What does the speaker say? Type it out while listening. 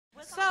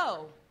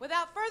So,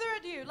 without further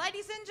ado,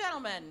 ladies and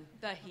gentlemen,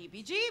 the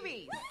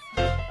heebie-jeebies.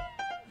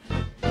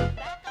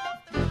 Back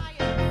off the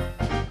riot.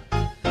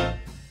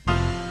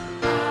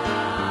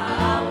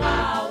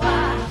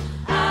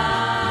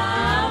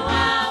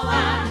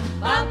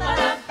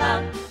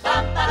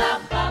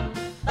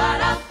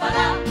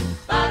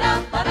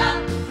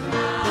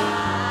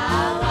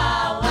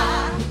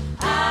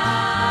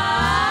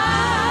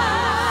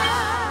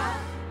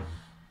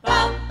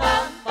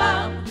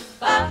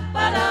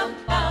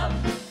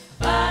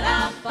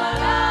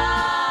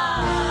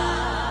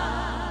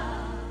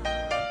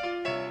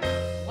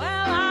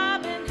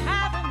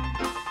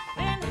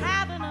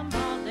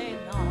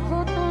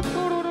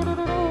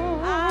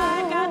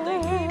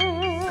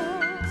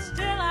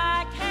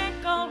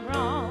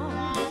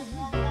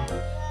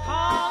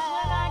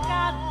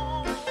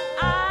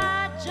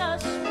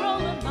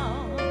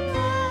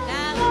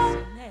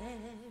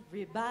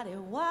 Everybody,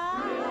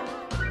 why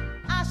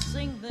I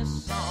sing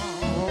this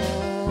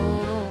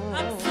song?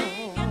 I'm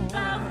singing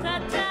about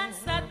that dance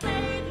that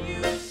made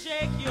you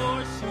shake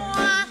your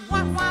swan.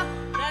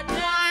 That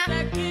dance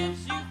that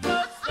gives you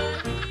folks the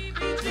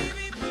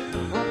heebie-jeebie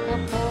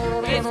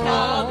blues. It's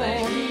called the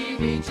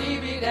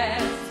heebie-jeebie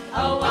dance.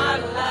 Oh,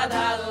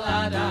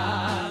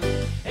 la-da-la-da-da.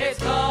 It's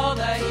called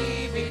the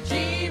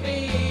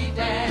heebie-jeebie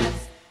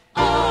dance.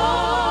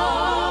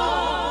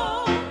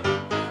 Oh,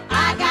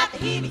 I got the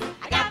heebie.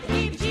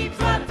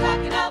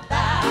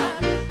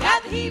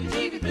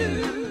 Heebie-jeebie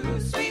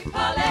blues, sweet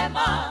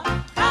Palermo.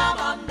 Come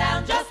on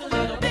down just a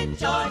little bit,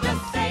 joy.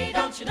 Just say,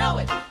 don't you know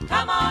it?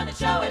 Come on and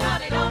show it,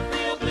 honey, don't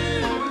feel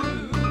blue.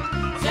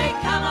 Say,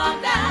 come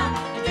on down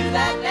and do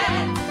that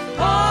dance.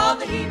 Call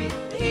the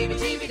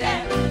heebie-jeebie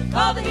dance.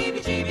 Call the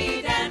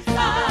heebie-jeebie dance.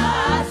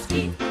 Ah,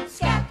 skeet,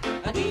 scat,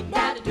 a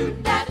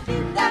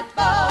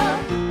dee-da-da-doo-da-da-doo-da-bo.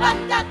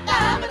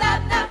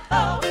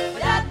 Da-da-da-ba-da-da-bo,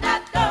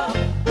 ba-da-da-do.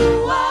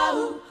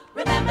 Ooh-ah-ooh,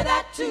 remember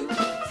that too.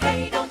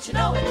 Say, don't you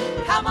know it?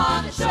 Come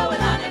on and show it,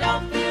 honey,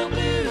 don't feel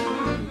blue.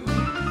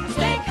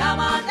 Say, come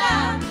on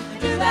down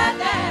and do that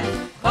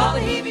dance. Call the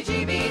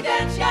heebie-jeebie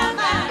dance, young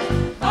man.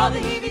 Call the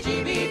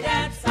heebie-jeebie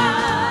dance.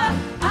 I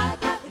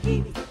got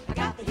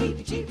the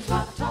heebie-jeebies,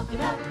 what I'm talking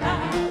about.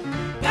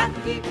 Got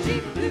the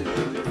heebie-jeebie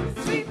blues,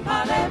 sweet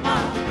Palermo.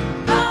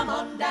 Come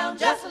on down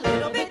just a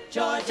little bit,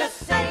 George. Just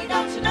say,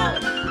 don't you know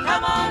it?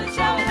 Come on and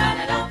show it,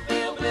 honey, don't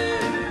feel blue.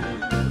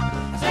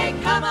 Say,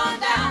 come on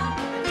down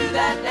and do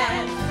that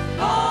dance.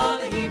 Call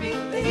the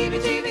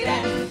heebie-jeebie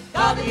dance.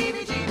 Call the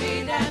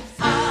heebie-jeebie dance.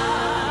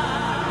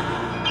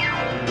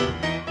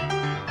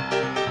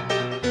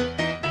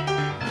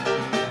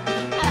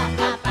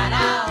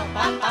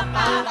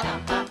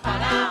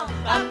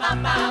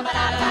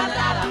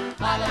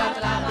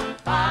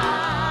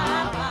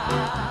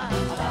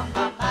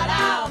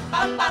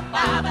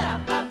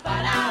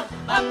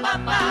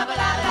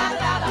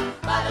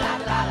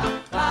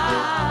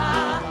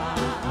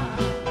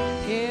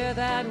 Hear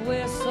that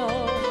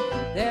whistle,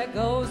 there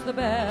goes the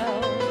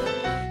bell.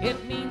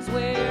 It means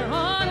we're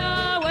on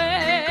our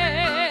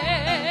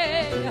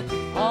way.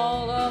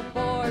 All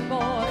aboard,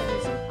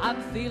 boys,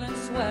 I'm feeling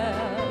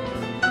swell.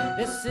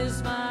 This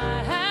is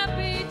my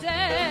happy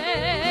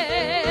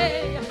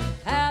day.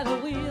 At the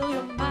wheel,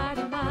 you're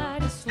mighty,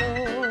 mighty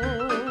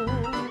slow.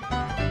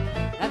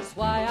 That's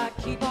why I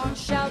keep on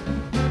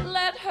shouting,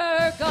 let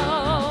her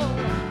go.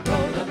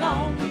 Roll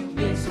along, you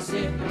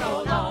Mississippi,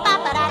 roll on.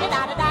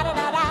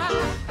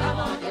 Come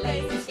on, you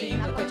lazy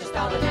steamer, quit your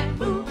stalling and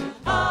move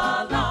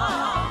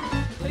along.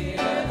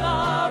 Clear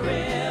the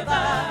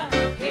river,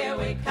 here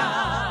we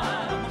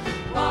come.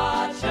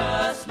 Watch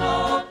us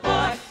smoke,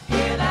 boy,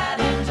 hear that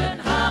engine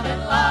humming,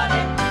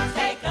 Lordy.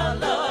 Take a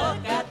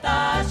look at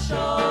the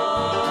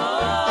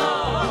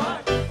shore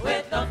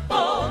with the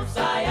folks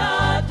I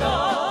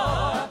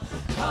adore.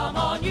 Come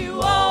on,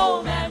 you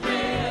old man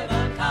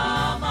river,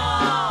 come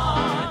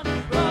on.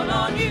 Run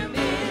on, you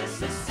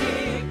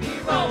Mississippi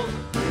road.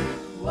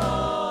 New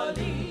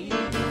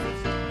Orleans,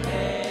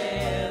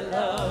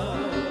 hello,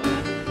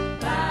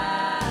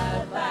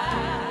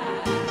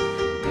 bye-bye.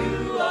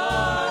 New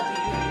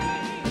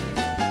Orleans,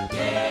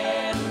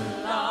 getting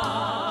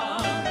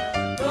along,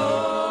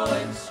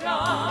 going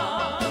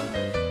strong.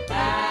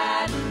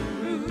 Baton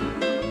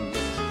Rouge,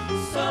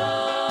 so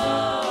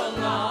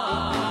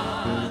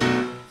long.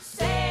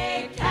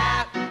 Say,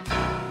 Captain,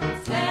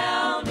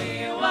 tell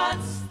me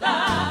what's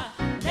the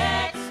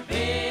next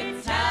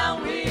big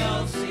town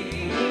we'll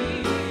see.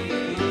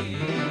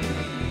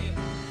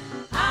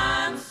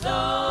 I'm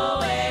so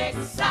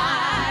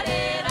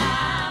excited,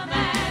 I'm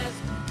as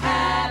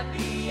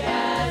happy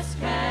as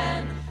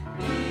can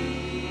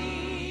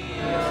be.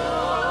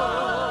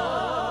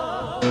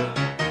 Oh,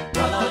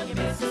 roll on, you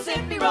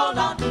Mississippi, roll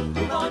on.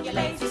 Move on, you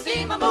lazy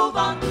steamer, move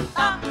on.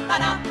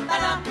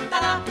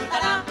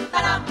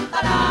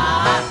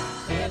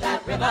 Hear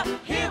that river,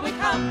 here we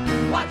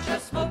come. Watch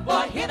us smoke,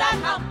 boy, hear that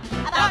hum.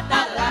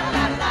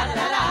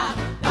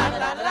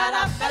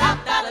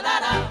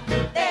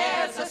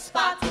 There's a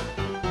spot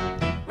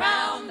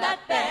round that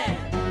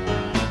bend.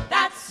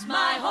 That's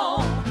my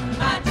home,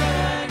 my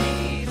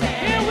journey's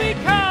end. Here we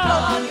come.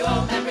 Roll on, you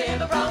old man river.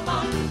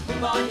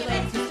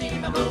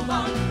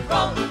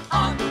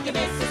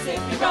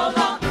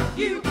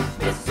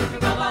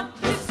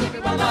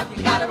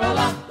 on and roll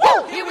on.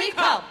 Woo! Here we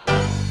come.